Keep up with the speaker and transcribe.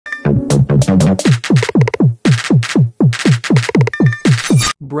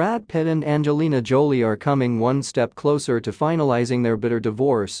Brad Pitt and Angelina Jolie are coming one step closer to finalizing their bitter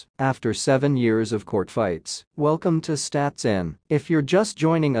divorce after 7 years of court fights. Welcome to Stats In. If you're just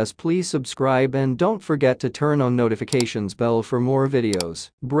joining us, please subscribe and don't forget to turn on notifications bell for more videos.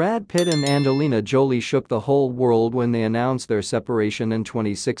 Brad Pitt and Angelina Jolie shook the whole world when they announced their separation in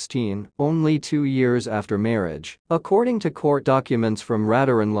 2016, only 2 years after marriage. According to court documents from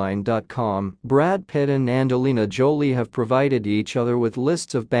RadarOnline.com, Brad Pitt and Angelina Jolie have provided each other with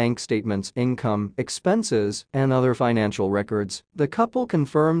lists of bank statements, income, expenses, and other financial records. The couple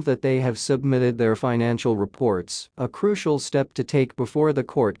confirmed that they have submitted their financial reports, a crucial step to take before the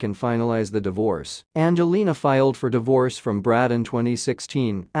court can finalize the divorce. Angelina filed for divorce from Brad in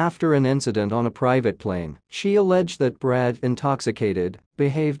 2016 after an incident on a private plane. She alleged that Brad, intoxicated,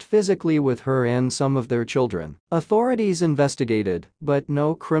 behaved physically with her and some of their children. Authorities investigated, but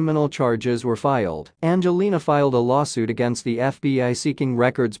no criminal charges were filed. Angelina filed a lawsuit against the FBI seeking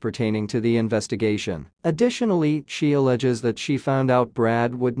records pertaining to the investigation. Additionally, she alleges that she found out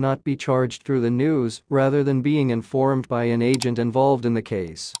Brad would not be charged through the news rather than being informed by an agent involved in the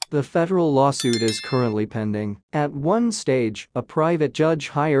case. The federal lawsuit is currently pending. At one stage, a private judge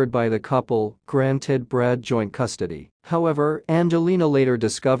hired by the couple granted Brad joint custody. However, Angelina later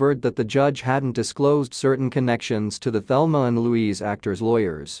discovered that the judge hadn't disclosed certain connections to the Thelma and Louise actors'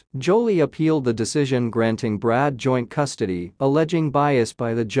 lawyers. Jolie appealed the decision granting Brad joint custody, alleging bias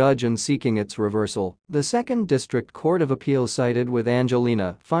by the judge and seeking its reversal. The Second District Court of Appeal sided with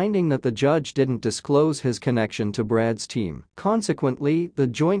Angelina, finding that the judge didn't disclose his connection to Brad's team. Consequently, the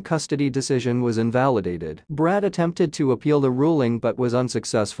joint custody decision was invalidated. Brad attempted to appeal the ruling but was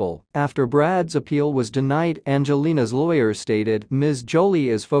unsuccessful. After Brad's appeal was denied, Angelina's lawyer stated, "Ms. Jolie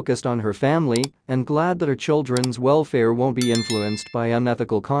is focused on her family and glad that her children's welfare won't be influenced by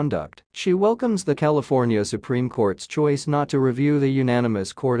unethical conduct." She welcomes the California Supreme Court's choice not to review the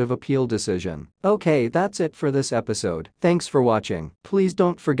unanimous Court of Appeal decision. Okay, that's it for this episode. Thanks for watching. Please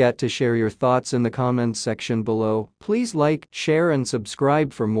don't forget to share your thoughts in the comments section below. Please like, share and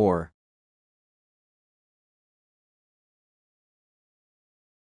subscribe for more.